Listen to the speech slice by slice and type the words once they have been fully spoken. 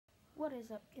What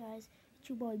is up, guys? It's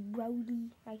your boy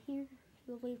Brody right here.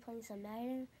 We'll be playing some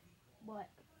Madden, but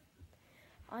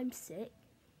I'm sick.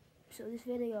 So this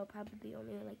video will probably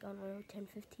only like on around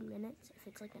 10-15 minutes if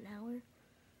it's like an hour.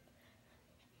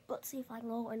 Let's see if I can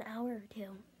go an hour or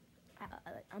two.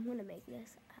 I'm gonna make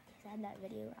this. I had that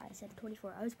video. I said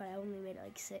 24 hours, but I only made it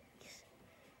like 6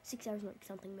 hours and like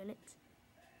something minutes.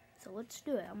 So let's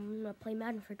do it. I'm gonna play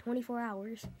Madden for 24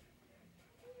 hours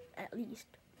at least.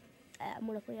 I'm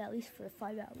gonna play at least for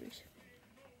 5 hours.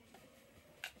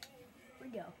 Here we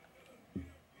go.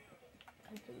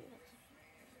 Continue this.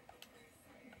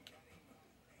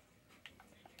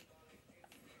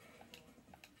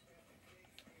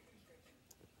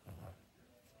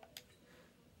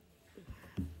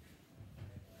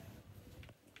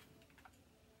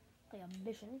 Play a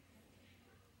mission.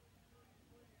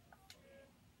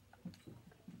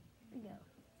 Here we go.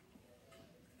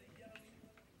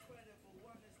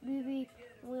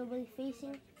 We'll be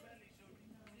facing.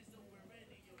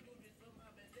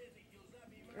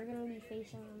 We're gonna be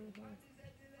facing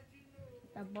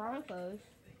the Broncos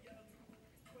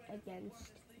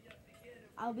against.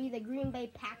 I'll be the Green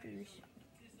Bay Packers.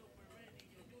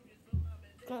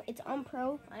 No, it's on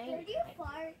pro. Did you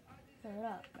fart? Turn it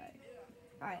up, guys.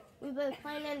 Alright, we've been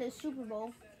playing in the Super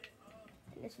Bowl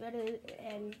in this video,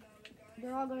 and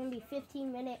they're all going to be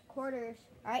 15-minute quarters.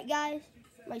 Alright, guys?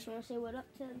 You might want to say what up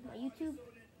to my YouTube.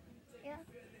 Yeah.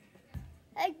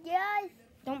 Hey, guys.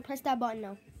 Don't press that button,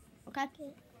 though. Okay?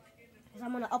 Because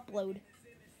I'm going to upload.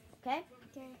 Okay?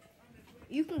 Okay.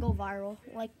 You can go viral.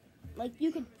 Like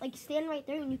you could stand right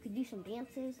there and you could do some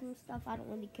dances and stuff. I don't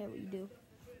really care what you do.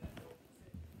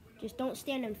 Just don't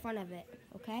stand in front of it,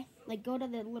 okay? Like, go to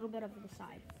the little bit of the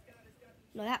side.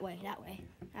 No, that way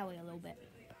a little bit.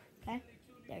 Okay?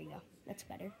 There you go. That's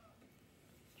better.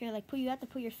 Here, like, you have to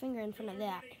put your finger in front of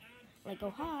that. Like, go,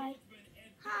 hi.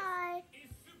 Hi.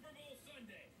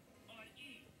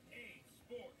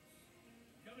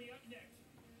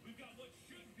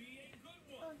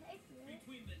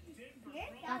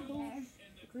 Packers,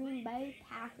 Green Bay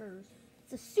Packers.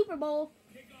 It's a Super Bowl.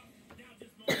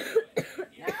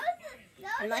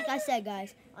 And like I said,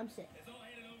 guys, I'm sick.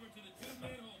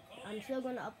 I'm still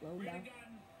going to upload, though.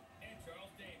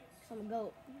 So I'm going to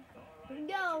go. Here we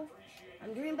go.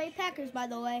 I'm Green Bay Packers, by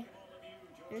the way.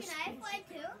 Can I play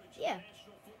too? Yeah.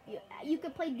 You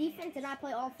could play defense and I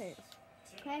play offense.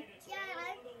 Okay?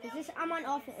 Yeah, I'm on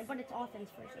offense, but it's offense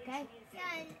first, okay?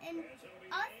 yeah, and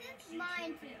offense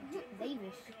mine too.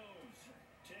 Davis.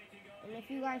 And if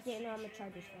you guys didn't know, I'm a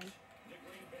Chargers fan.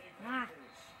 Ah.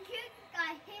 You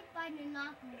got hit by the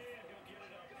knuckles.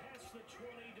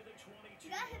 You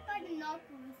got hit by the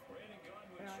knuckles.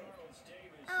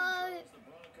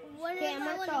 Okay, I'm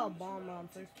gonna throw a bomb on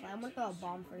first play. I'm gonna throw a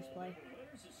bomb first play.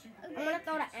 Okay. I'm gonna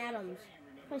throw to Adams.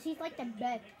 Because he's like the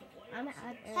best. I'm at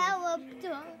Adams.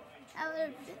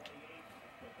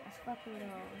 That's fucking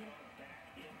wrong.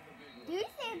 Do you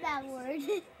say that word?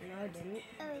 No, I didn't.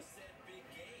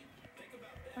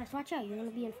 Guys, watch out. You're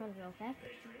gonna be in front of it, okay?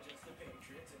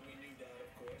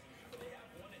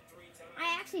 I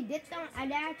actually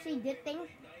did think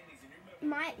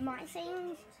my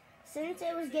sayings, since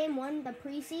it was game 1, the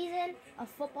preseason of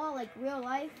football, like real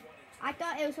life, I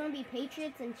thought it was going to be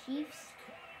Patriots and Chiefs.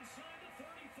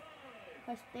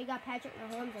 Because they got Patrick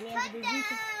Mahomes and he has the disease.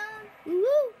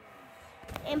 Woo!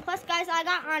 And plus, guys, I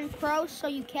got on pro, so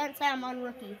you can't say I'm on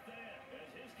rookie.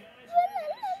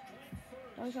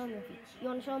 Don't show him rookie. You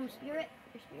want to show him spirit?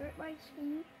 Your spirit, right?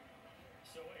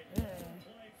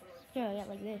 Here, yeah,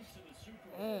 like this.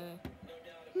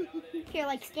 Here,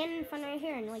 like, stand in front right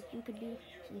here and, like, you could do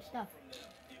some stuff.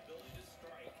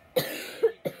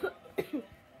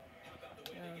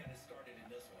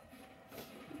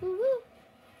 Woo-hoo.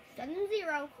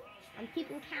 7-0. I'm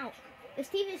keeping count. This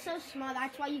TV is so small,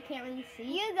 that's why you can't really see.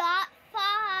 You got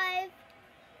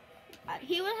 5.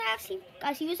 He was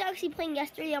actually playing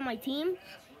yesterday on my team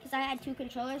because I had 2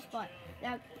 controllers, but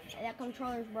that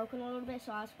controller is broken a little bit,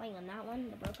 so I was playing on that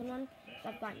one, the broken one. So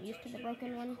I've gotten used to the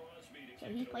broken one. So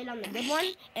he played on the good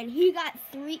one, and he got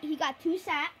 2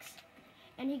 sacks,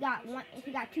 and he got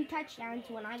 2 touchdowns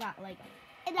when I got like.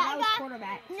 And I was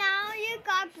quarterback. Now you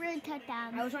got 3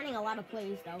 touchdowns. I was running a lot of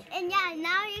plays though. And yeah,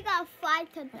 now you got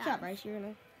 5 touchdowns. What's up, Bryce? You're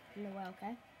in the way,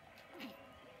 okay?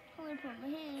 I'm gonna put my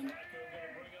hand.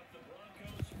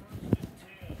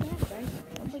 Yeah, Bryce.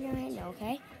 Don't put your hand there,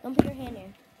 okay? Don't put your hand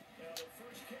there.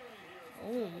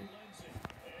 Oh.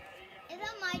 Is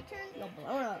that my turn? You'll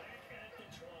blow it up.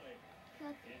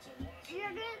 You're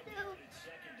gonna do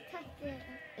touchdown.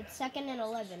 It's 2nd and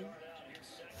 11.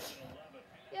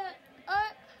 Yeah.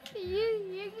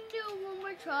 You can do one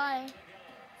more try.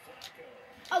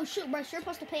 Oh, shoot, Bryce, you're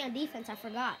supposed to play on defense. I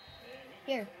forgot.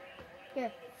 Here.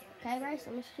 Okay, Bryce,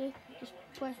 let me see. Just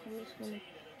push.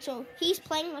 So, he's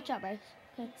playing. Watch out, Bryce.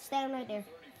 Okay, stand right there.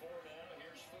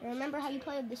 Remember how you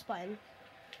play with this button.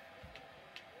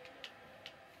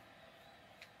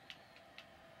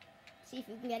 See if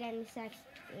you can get any sacks.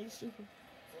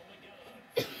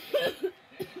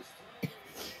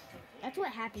 That's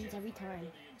what happens every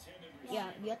time.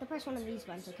 Yeah, you have to press one of these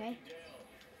buttons, okay?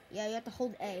 Yeah, you have to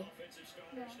hold A.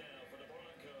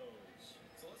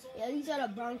 Yeah, these are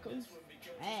the Broncos.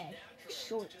 Hey,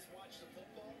 short.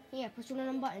 Yeah, push one of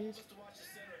them buttons.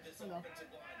 There you go.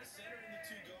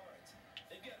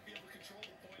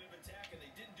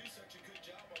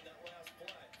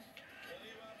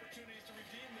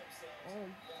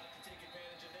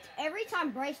 Every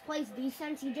time Bryce plays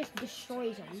defense, he just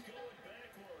destroys them.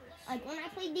 Like when I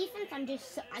play defense,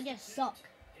 I just suck.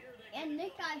 And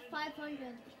this guy's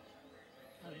 500.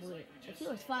 Oh, boy. If he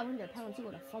was 500 pounds, he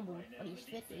would have fumbled, but he's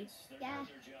 50. Yeah.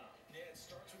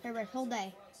 Here, Bryce, hold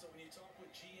A.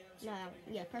 No,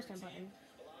 yeah, press that button.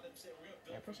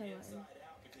 Yeah, press that button.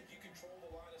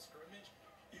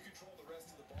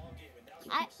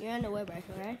 You're in the way, Bryce,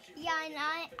 alright? Yeah, and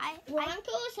I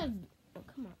Broncos have... Oh,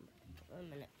 come on. Wait a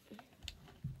minute.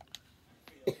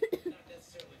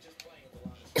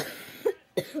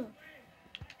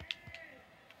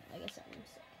 I guess I'm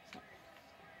sick.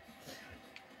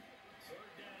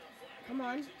 Come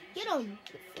on. Get him.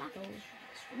 Get Flacco.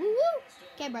 Woo woo.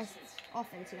 Okay, Bryce. It's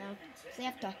offense now. So they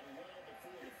have to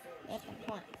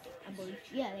punt, I believe.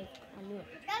 Yeah, I knew it.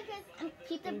 I'm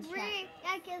keeping breed.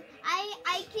 Yeah, cause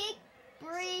I kick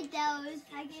burritos.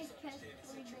 I just catch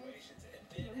burritos.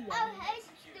 Oh, hey,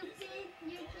 stupid.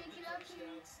 You kick it up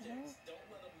here.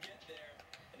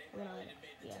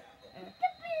 Yeah.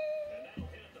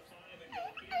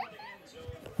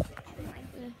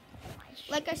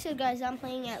 Like I said, guys, I'm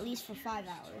playing at least for 5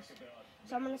 hours.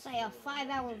 So I'm going to say a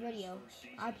 5-hour video.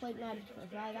 I played Madden for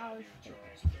 5 hours.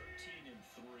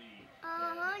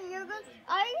 You're good.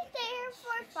 Are you staying here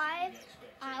for 5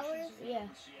 hours? Yeah.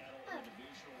 Oh,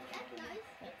 that's nice.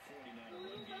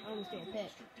 I almost did a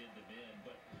pick.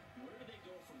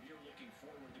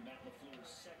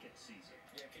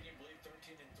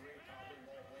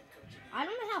 I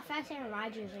don't know how fast Aaron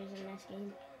Rodgers is in this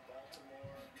game.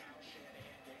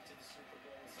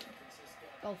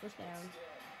 Go first down.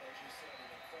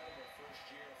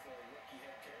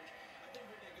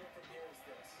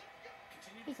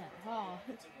 He's at Hall.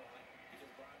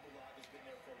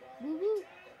 Woo-hoo.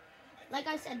 Like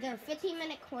I said, they're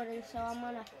 15-minute quarters, so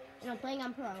I'm playing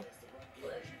on pro.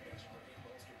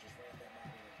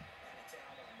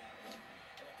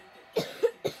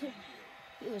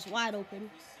 He was wide open.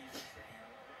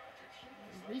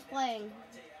 He's playing.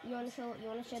 You wanna show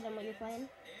them what you're playing?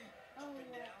 Oh,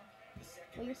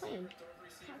 What you're playing?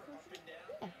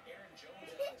 Yeah.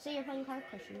 Say you're playing car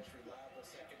questions.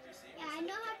 yeah, I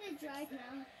know how to drive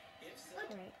now.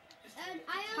 Alright. And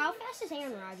How fast is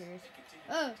Aaron Rodgers?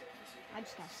 Oh, I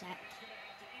just got sacked.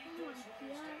 Oh my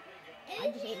god.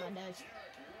 I just ate my dust.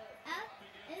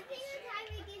 Anything the time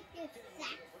he gets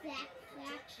sack.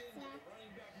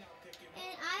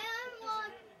 And I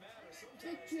unlock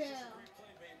the drill.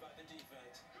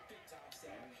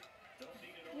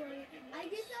 I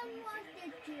just unlocked the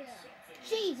drill.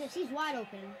 Jesus, he's wide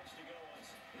open.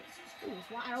 He's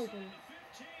wide open.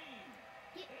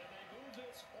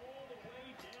 Let's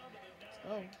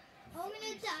go. I'm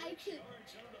gonna die too.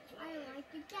 I don't like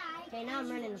to die. Okay, now I'm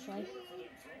running the play.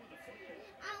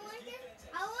 I want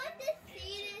to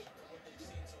see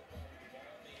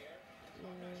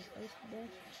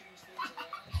this.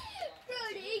 Bro,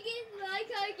 he gets my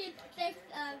car gets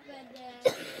fixed up and then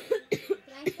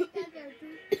I think that's our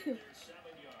too.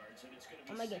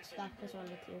 I'm gonna get stuck this one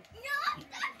with you. No,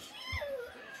 that's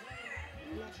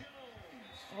you.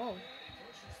 Oh.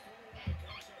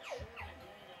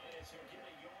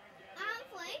 I'm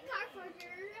playing car for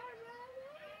sure.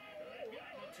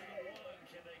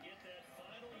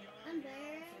 I'm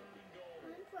there.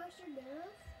 I'm pushing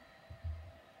this.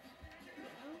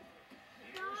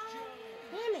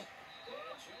 Damn it.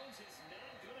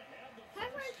 Car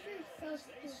for sure is so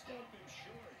stupid.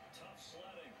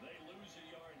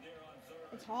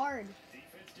 It's hard.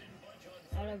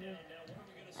 Whatever.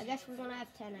 I guess we're gonna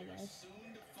have 10, I guess.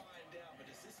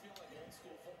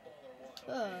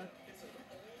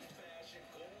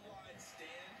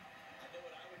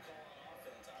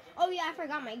 Oh yeah, I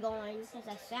forgot my goal line because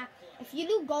I sack. If you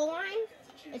do goal line,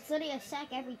 it's literally a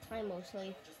sack every time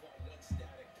mostly.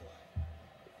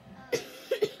 That's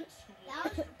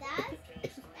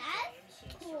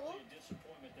cool.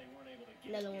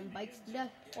 Another one bites the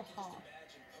death.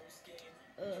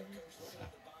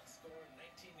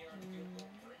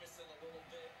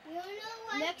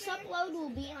 Next upload will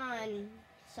be on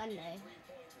Sunday.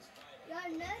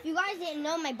 If you guys didn't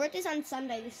know, my birthday's on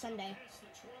Sunday. This Sunday.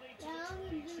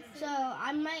 So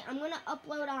I'm gonna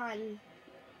upload on.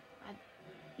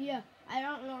 I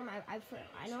don't know where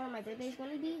I know where my birthday's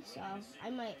gonna be, so I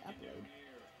might upload.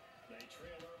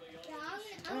 Yeah,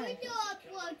 I'm gonna do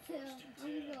upload too.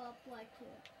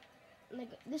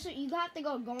 Like this, you have to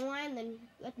go line, then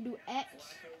you have to do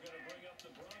X,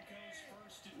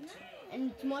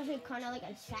 and it's mostly kind of like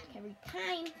a sack every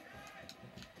time.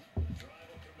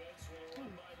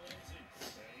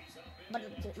 But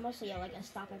it's mostly like a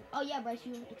stop. Oh yeah, Bryce,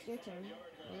 it's your turn.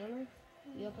 Remember?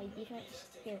 You wanna play defense?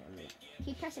 Here,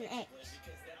 keep pressing X.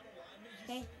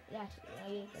 Okay? Now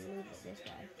you can move with this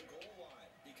guy.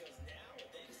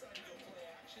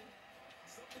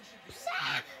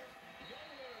 Sack!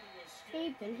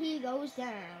 Escape and he goes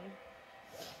down.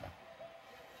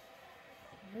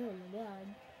 Oh my god.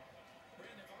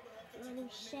 Running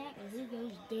sack and he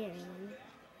goes down.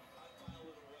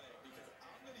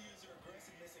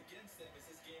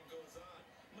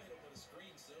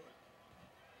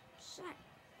 Sack.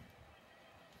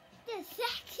 The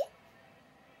sack.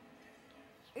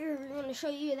 Here, I'm gonna show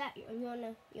you that. You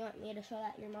want me to show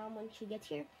that your mom when she gets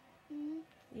here? Mm-hmm.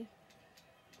 Yeah.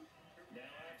 Now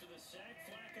after the sack,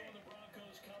 Flacco and the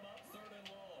Broncos come up 3rd and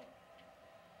long.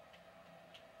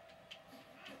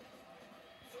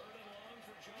 3rd and long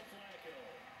for Joe Flacco.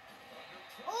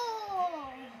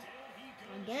 Oh!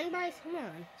 Again, Bryce? Come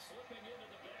on. Slipping into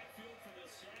the backfield for the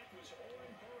sack was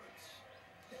Oren Burks.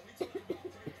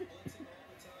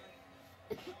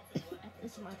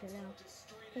 It's my turn now.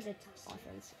 Because it's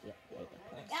offense. Yep,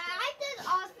 Yeah, I did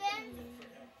offense.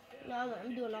 No,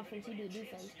 I'm doing offense, you do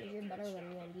defense, because you're better than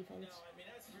me on defense.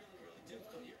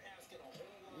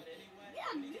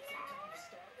 Yeah.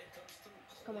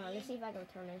 Come on, let's see if I can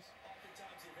return this.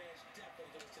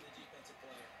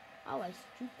 Oh, I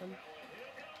scooped them.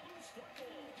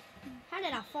 How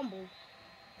did I fumble?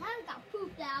 I got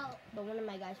pooped out. But one of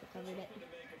my guys recovered it.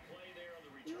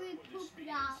 You really pooped it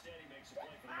out.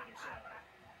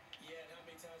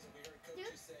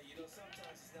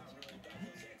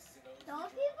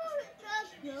 Those people got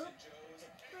poop.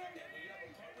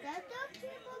 Those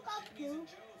people got poop.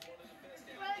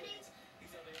 Brody.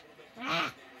 Ah!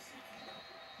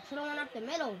 Should have went up the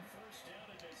middle.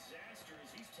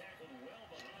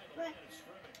 But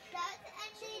does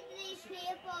any of these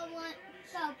people want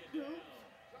the poop?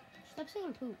 Stop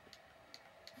saying poop.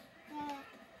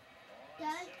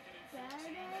 That's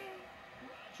better.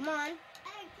 Come on.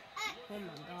 Oh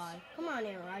my god. Come on,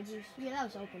 Aaron Rodgers. Yeah, that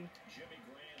was open.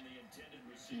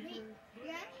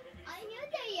 Yeah, are you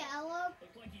the yellow?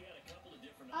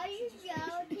 Are you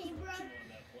yellow team, bro?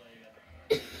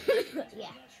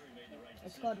 Yeah.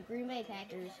 It's called Green Bay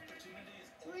Packers.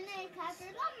 Green Bay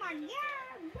Packers. Oh my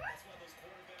god.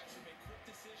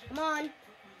 Come on.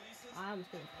 I was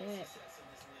going to pick.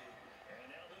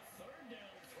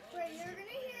 Wait, you're going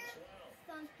to hear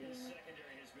something.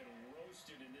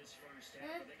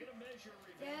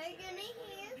 They're going to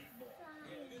hear something.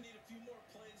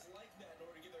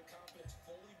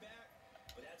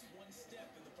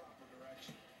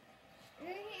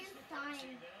 You're hearing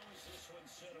signs.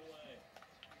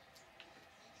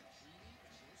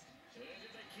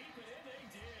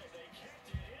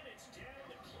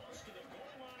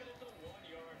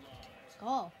 Let's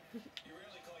go.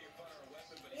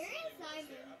 You're in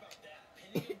Simon.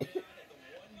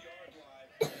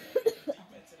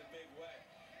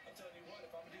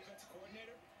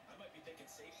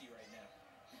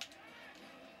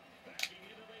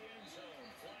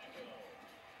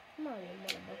 Come on, you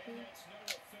motherfucker.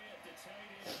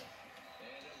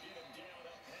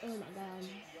 Oh my god.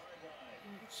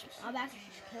 I'm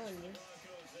actually killing you.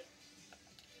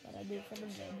 But I do it for the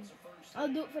vid. I'll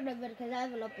do it for the vid because I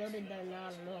haven't uploaded there now, I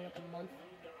don't know, like a month.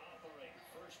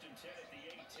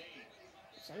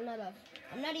 So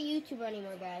I'm not a YouTuber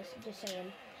anymore, guys. I'm just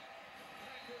saying.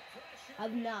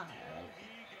 I'm not.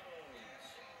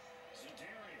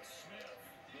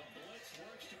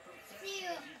 See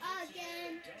you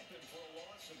again.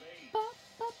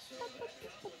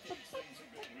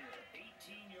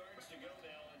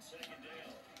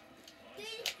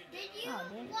 Did you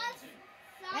watch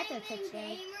That's a Simon touchdown.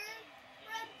 Gamer?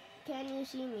 Can you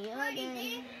see me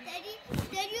again?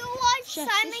 Did you watch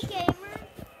Simon Gamer?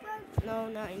 No,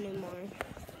 not anymore.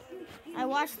 I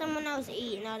watched them when I was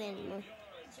 8, not anymore.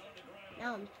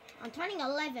 Now I'm turning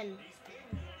 11.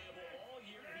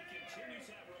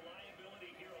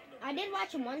 I did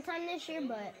watch him one time this year,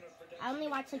 but I only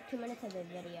watched like 2 minutes of the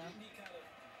video.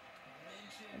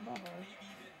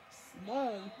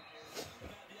 home.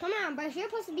 Come on, Bryce. You're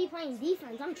supposed to be playing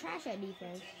defense. I'm trash at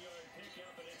defense.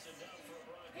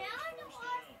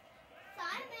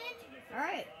 Simon. All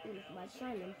right, like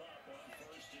Simon.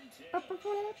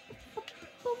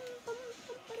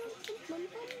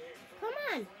 Come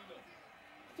on.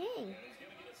 Dang.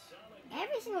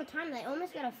 Every single time, they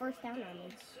almost got a first down on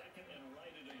me.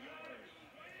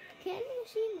 Can you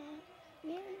see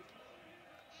my... Yeah.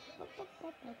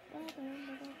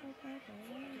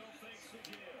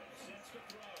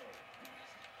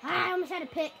 I almost had a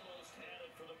pick.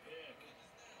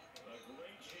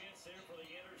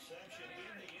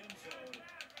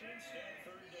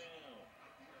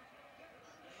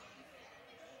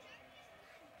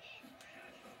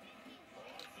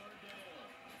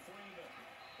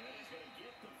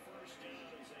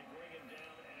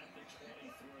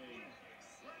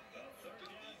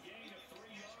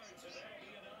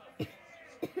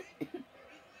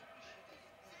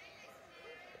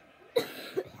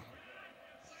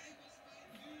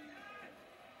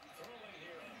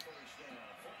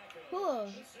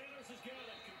 Cool.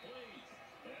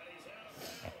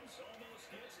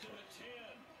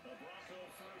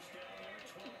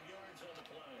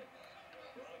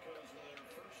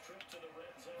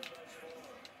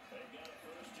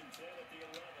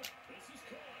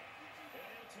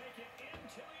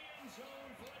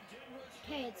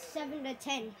 Okay, it's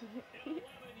 7-10.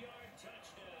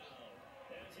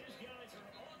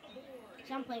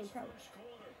 So I'm playing pro.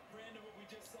 Brandon, what we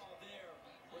just saw there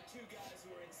were two guys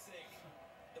who are in sync.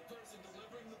 The person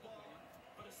delivering the ball,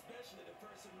 but especially the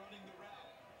person running the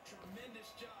route.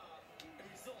 Tremendous job. It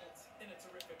results in a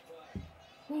terrific play.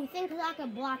 Who thinks I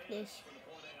could block this?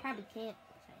 Probably can't.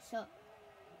 I suck.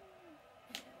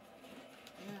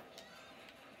 Yeah.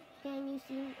 Can you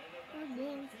see?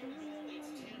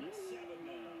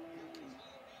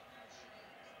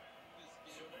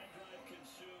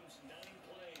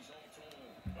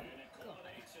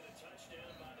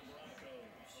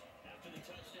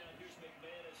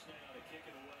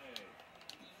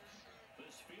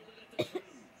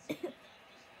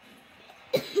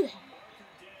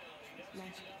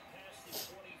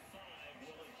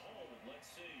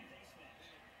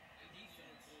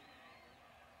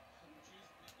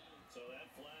 So that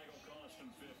flag will cost him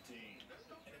 15.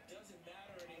 And it doesn't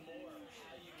matter anymore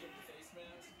how you get the face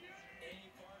mask.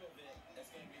 Any part of it, that's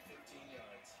going to be 15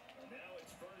 yards. And now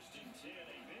it's 1st and 10.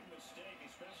 A big mistake,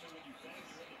 especially when you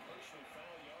factor in the personal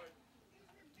foul yard.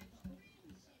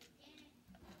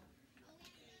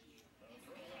 The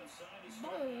throw outside is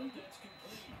that's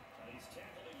complete. He's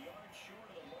tackled a yard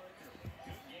short of the marker.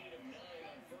 Good gain of 9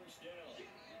 on 1st down.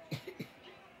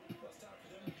 Well, it's time for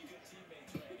them to be good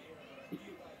teammates right here. What I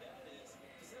mean by that is,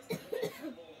 possess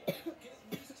the ball, get at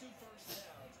least 2 first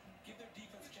downs, give their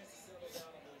defense a chance to settle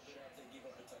down a little bit after they give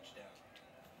up a touchdown.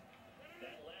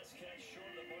 That last catch short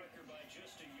of the marker by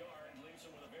just a yard leaves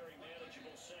him with a very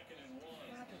manageable 2nd and 1.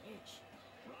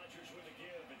 Rodgers with a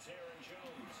give. It's Aaron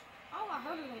Jones. Oh, I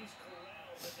heard of him. He's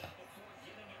corralled, but not before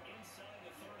getting it inside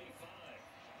the 35.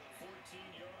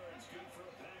 14 yards, good for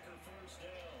a Packer first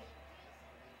down.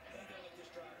 I think I like this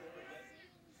drive a little bit.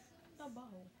 No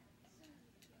ball.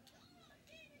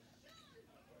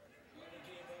 Running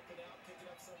game helping out, picking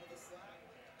up some of the slack.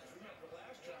 Because remember,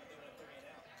 last drive they went 3 and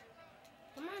out.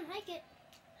 Come on, hike it.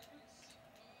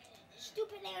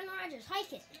 Stupid Aaron Rodgers,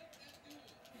 hike it.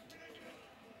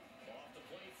 Off the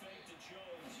play fake to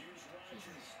Jones. Here's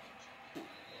Rodgers. Oh,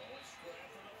 a scrap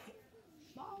for the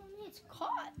Ball, it's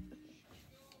caught.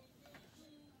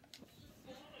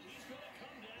 He's going to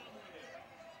come down with it.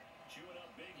 Chewing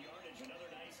up big yardage. Another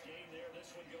nice game there.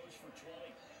 This one goes for 20.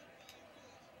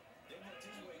 They worked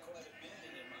his way quite a bit,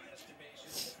 and in my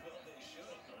estimation, as well they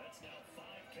should. So that's now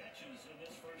 5 catches in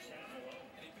this first half alone.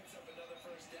 And he picks up another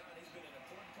first down. He's been an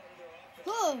important part of their offense.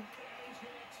 Oh. He's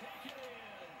going to take it in.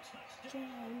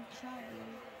 Touchdown.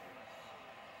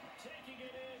 Taking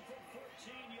it in from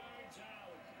 14 yards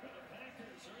out. And the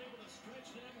Packers are able to stretch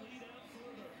that lead out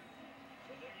further.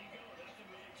 And there you go. Nothing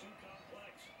really too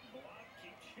complex. Block,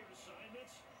 keep your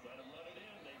assignments. Let them let it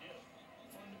in. They did.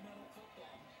 Fundamental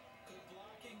football. Good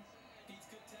blocking, beats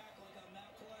good tackling on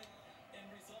that play. End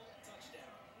result,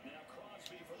 touchdown. Now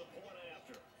Crosby for the point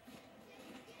after.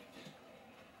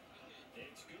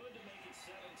 It's good to make it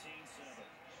 17-7.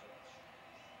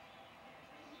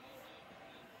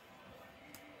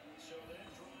 So that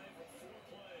drive of 4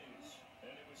 plays,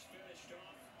 and it was finished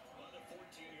off by the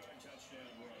 14-yard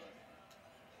touchdown run.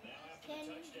 Now after the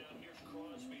touchdown, here's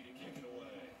Crosby to kick it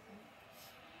away.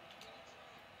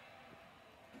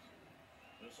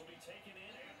 This will be taken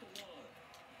in at the 1.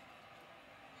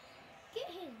 Get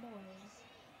his boys.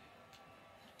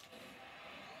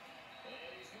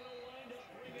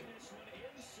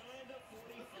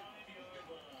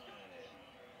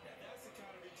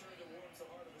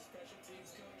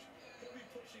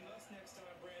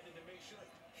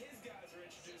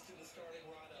 starting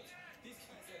lineups. These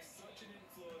guys have such an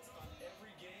influence on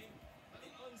every game.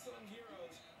 The unsung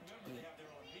heroes, remember, they have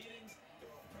their own meetings,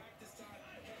 their own practice time,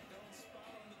 heck, their own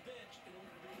spot on the bench in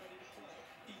order to be ready to play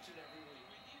each and every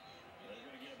week. They're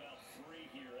going to get about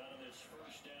 3 here out of this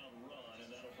first down run, and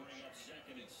that'll bring up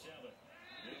 2nd and 7.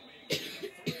 It'll be a game of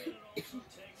 3, and it also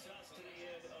takes us to the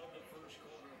end of the first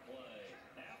quarter of play.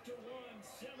 After 1,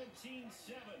 17-7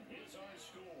 is our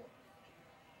score.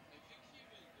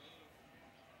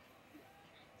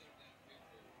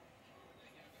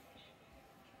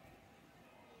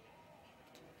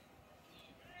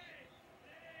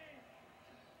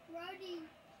 Brody,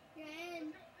 you're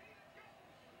in.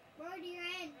 Brody,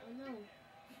 you're in. I know.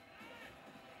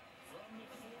 From the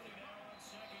 40 now on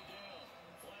 2nd down.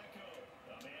 Flacco.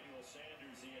 Emmanuel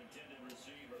Sanders, the intended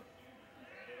receiver.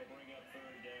 And it'll bring up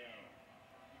 3rd down.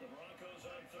 The Broncos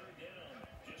on 3rd down.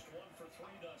 Just 1 for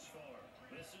 3 thus far.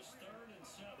 This is 3rd and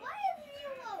 7. Why is he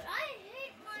remote? I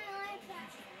hate my iPad.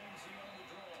 Houston Lindsay on the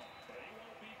draw. But he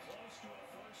won't be close to a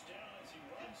first down as he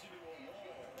runs into a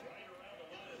wall right around the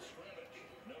line of scrimmage.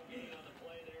 No gain on the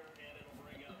play there, and it'll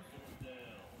bring up 4th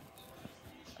down.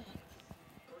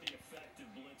 Pretty effective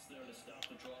blitz there to stop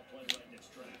the draw play right in its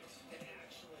tracks. And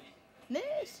actually,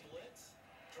 Miss. blitz,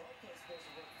 draw play is supposed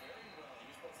to work very well.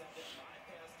 You're supposed to have that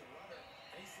bypass the runner,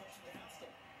 and he slips past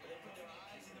him. But they put their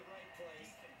eyes in the right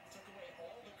place, took away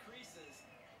all the creases,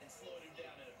 and slowed him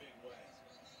down in a big way.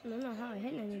 I don't know how I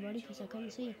hit anybody because I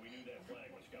couldn't see. We knew that flag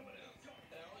was coming out.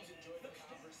 And I always enjoy the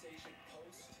conversation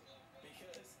post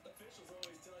because officials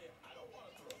always tell you, I don't want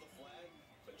to throw the flag,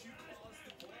 but you caused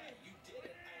the play. You did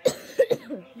it.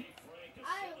 To be frank, a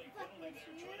I silly fuck penalty with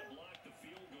there you. trying to block the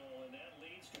field goal, and that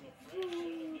leads to a fresh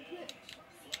set of downs.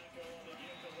 Flacco on the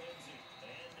give to Lindsay.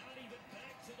 And not even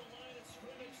back to the line of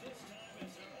scrimmage this time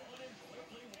as they're on him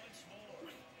quickly once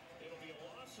more. It'll be a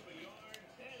loss of a yard,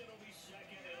 and it'll be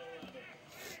 2nd and 11.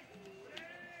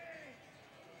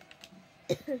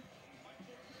 On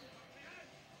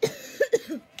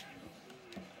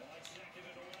 2nd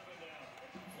and 11 now.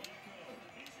 Flacco,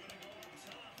 he's going to go to the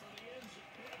top for the end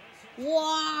zone. And this is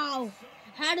Wow.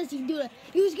 How does he do that?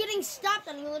 He was getting stopped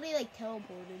and he literally like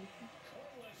teleported.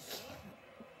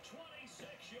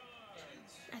 26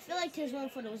 yards. I feel like his one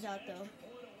foot was out though.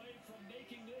 Point away from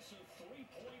making this a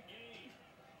 3-point game.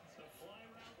 The fly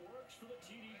route works for the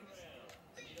TD Graham.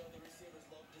 And you know the receivers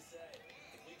love to say,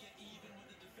 if we get even with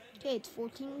the defender, Okay, it's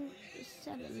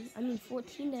 14-7. I mean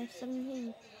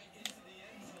 14-17. into the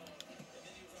end zone, and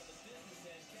then he was on the business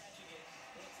end catching it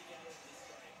once he got over the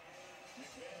stripe.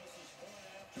 McManus's point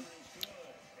after is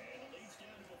good, and it leads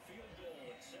down to a field goal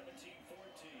at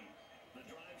 17-14. The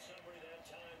drive summary that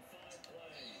time, 5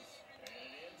 plays, and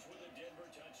it ends with a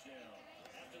Denver touchdown.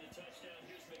 After the touchdown,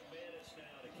 here's McManus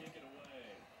now to kick it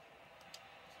away.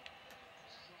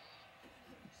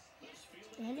 This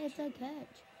field And it's a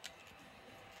catch.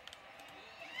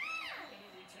 and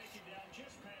it'll be taken down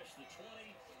just past the 20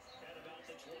 at about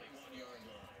the 21-yard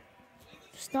line.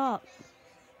 Stop.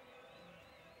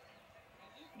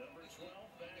 Number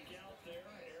 12 back out there.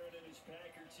 Aaron and his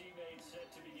Packer teammates set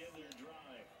to begin their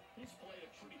drive. He's played a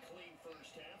pretty clean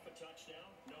first half, a touchdown,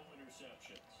 no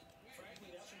interceptions.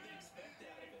 Frankly, that's what they expect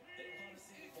out of it. They want to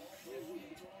see the ball thrown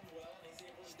and thrown well, and he's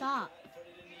able to Stop. do that and put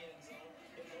it in the end zone.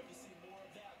 They'd love to see more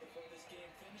of that before this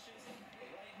game finishes. But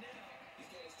right now, he's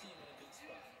got his team in a good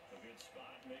spot. A good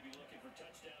spot, maybe looking for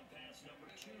touchdown pass number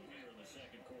 2 here in the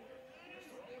second quarter.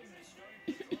 Throwing to start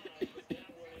the drive, but that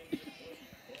one incomplete.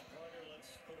 Well, Carter,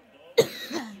 let's put a bow on the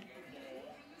Super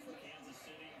Bowl for Kansas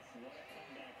City. What a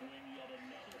comeback win. Yet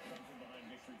another come-from-behind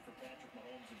victory for Patrick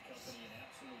Mahomes and company. An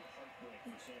absolute heartbreak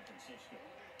for San Francisco.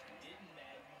 Didn't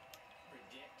Madden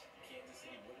predict Kansas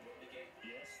City would win the game?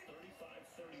 Yes,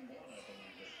 35-31, I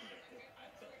believe they predicted.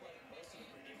 I felt like most of the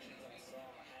predictions I saw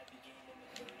had the game in the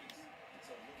 30s.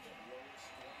 So a little bit lower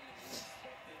scoring than we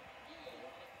expected. But a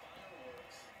lot of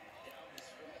fireworks down the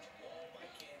stretch, all by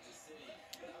Kansas City.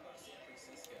 But how about San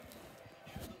Francisco?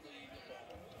 Had the lead in the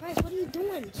ball. Bryce, what are you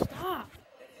doing? Stop.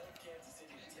 They held Kansas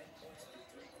City to 10 points through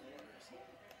 3 quarters.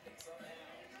 And somehow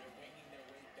they're winging their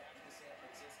way back to San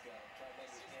Francisco. Trying to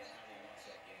understand how they lost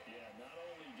that game. Yeah, not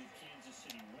only did Kansas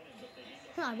City win it, but they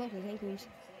ended up I broke his ankles.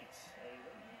 points.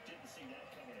 Didn't see that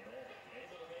coming at all.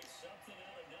 Able to make something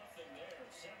out of nothing there.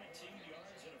 17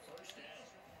 yards and a first down.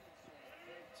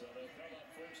 So they come up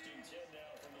 1st and 10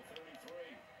 now from the 33.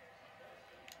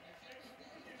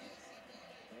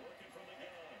 Working from the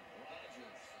gun.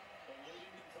 Rodgers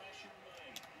eluding the pressure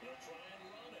right. They'll try and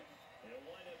run it. They'll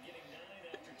wind up getting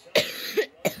 9 after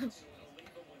touchdown. So it'll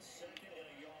leave them with 2nd and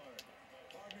a yard.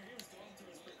 Partner, he was going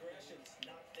through his progressions.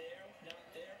 Not there, not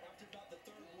there. After about the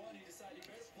third one, he decided he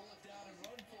better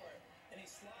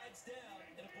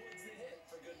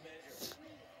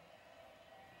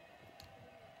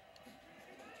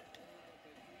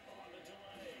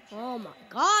Oh my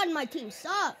God, my team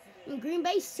sucks. I mean, Green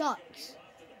Bay sucks.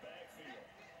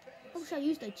 I wish I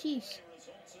used the Chiefs.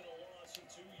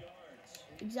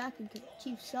 Exactly, because the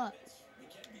Chiefs suck.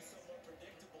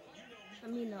 I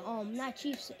mean, not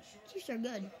Chiefs. Chiefs are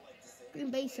good.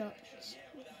 Green Bay sucks.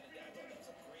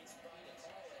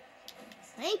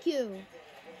 Thank you.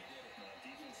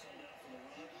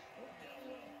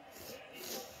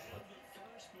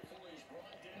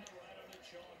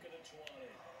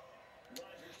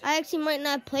 I actually might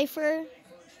not play for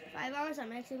 5 hours.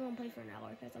 I'm actually going to play for an hour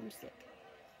because I'm sick.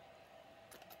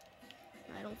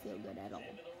 I don't feel good at all.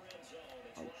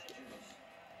 Oh, shit.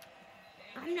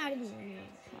 I'm not even going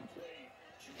to talk.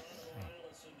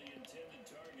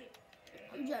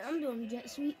 I'm doing jet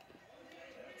sweep.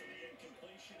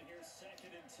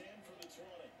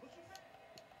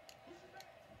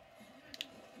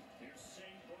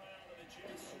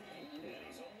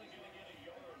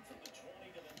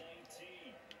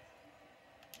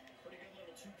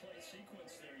 Two-play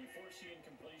sequence there. You force the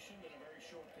incompletion, then a very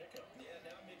short pickup. Yeah,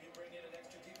 now maybe bring in an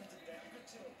extra defensive back or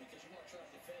two because you want to try to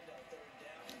defend on third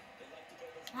down. They like to go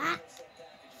those set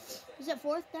packages. Is it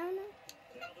fourth down now?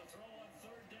 Now the throw on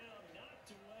third down,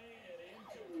 knocked away and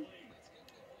incomplete.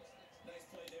 Nice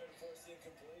play there to force the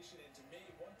incompletion. And to me,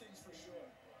 one thing's for sure.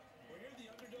 When you're the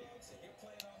underdogs and you're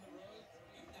playing on the road,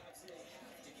 you absolutely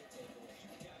have to get takeaways.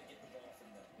 You've got to get the ball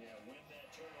from them. Yeah, win that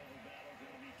turnover battle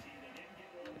going to be key. They didn't get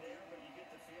one there, but you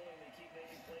get the feeling they keep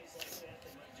making plays like that,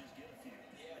 they might just get a few.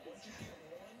 Yeah, once you get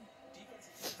one,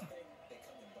 defensive teams, they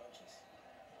come in bunches.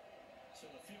 So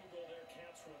the field goal there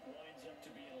counts for what winds up to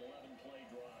be an 11-play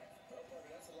drive. Well, Parker,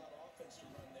 that's a lot of offense to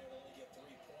run there to only get 3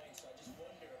 points. I just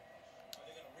wonder, are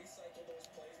they going to recycle those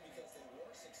plays because they were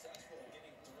successful in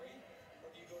getting 3? Or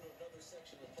do you go to another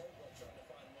section of the playbook trying to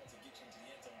find one to get you into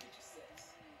the end zone, get you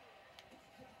 6?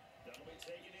 That'll be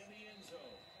taken in the end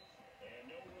zone. And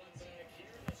no run back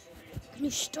here. This will be a Can you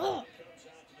stop? comes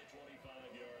out to the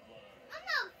 25-yard line. I'm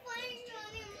not playing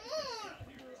anymore.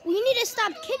 Well, you need to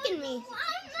stop kicking me.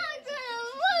 I'm not gonna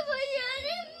play with you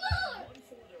anymore.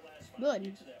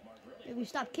 Good. If you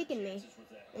stop kicking me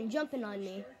and jumping on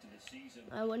me,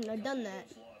 I wouldn't have done that.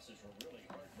 Losses were really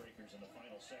heartbreakers in the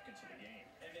final seconds of the game.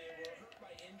 And they were hurt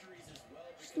by injuries as well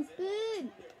because Stupid.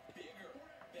 they're bigger,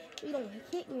 better You don't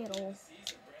hit me at all.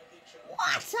 season. Bradley Chubb,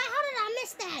 What? How did I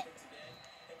miss that? defensive end,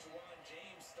 and Juwan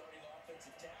James starting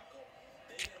offensive tackle.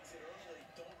 They exit early,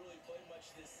 don't really play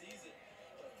much this season.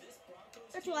 But this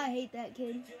Broncos That's why I hate that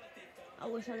kid. feel like they found I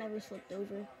wish I never slipped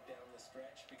over. down the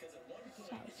stretch because at one point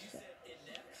Sorry, you sir. said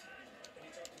inept when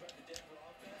you talked about the Denver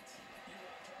offense. You were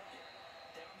on target.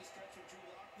 Down the stretch with Drew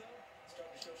Lock though,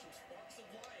 starting to show some sparks of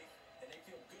life, and they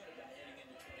feel good about heading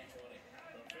into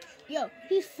 2020. Yo,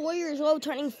 he's 4 years old,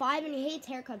 turning 5, and he hates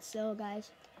haircuts still, guys.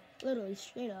 Literally,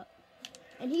 straight up.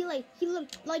 And he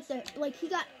looked like he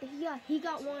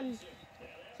got one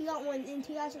in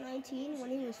 2019 when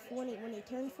he was 4, when he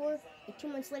turned 4. Like 2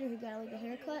 months later, he got like a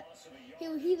haircut. He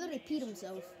literally peed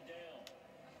himself.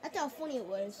 That's how funny it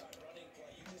was. Running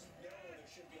play, you just know there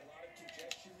should be a lot of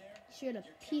congestion there. He should have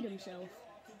peed himself.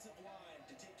 Offensive line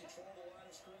to take control of the line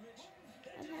of scrimmage.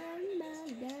 I've had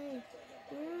my day.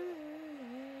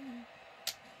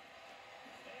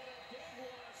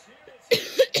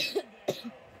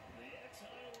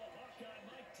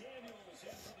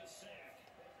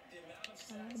 The amount of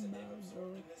sacks that they've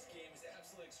absorbed in this game is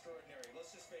absolutely extraordinary.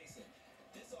 Let's just face it.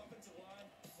 This offensive line,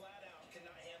 flat out,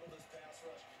 cannot handle this pass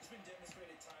rush. It's been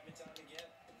demonstrated time and time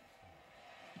again.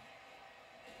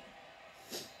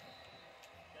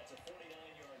 That's a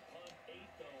 49-yard punt,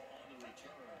 8 though on the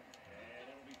return.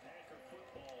 And it'll be Packer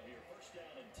football here. First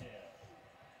down and 10.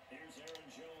 Here's Aaron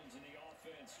Jones in the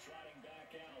offense, trotting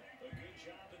back out. A good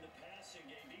job in the passing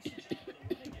game, decent job in the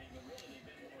running game, but really they've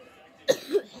been more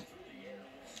effective through the air.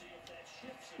 We'll see if that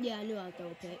shifts it. Yeah, I knew I was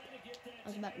gonna pick. I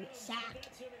was about to get sacked.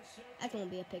 That's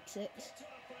gonna be a pick 6.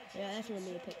 Yeah, that's gonna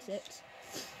be a pick 6.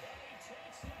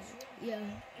 Yeah.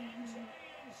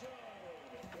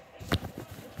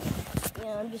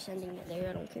 Yeah, I'm just ending it there.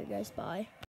 I don't care, guys. Bye.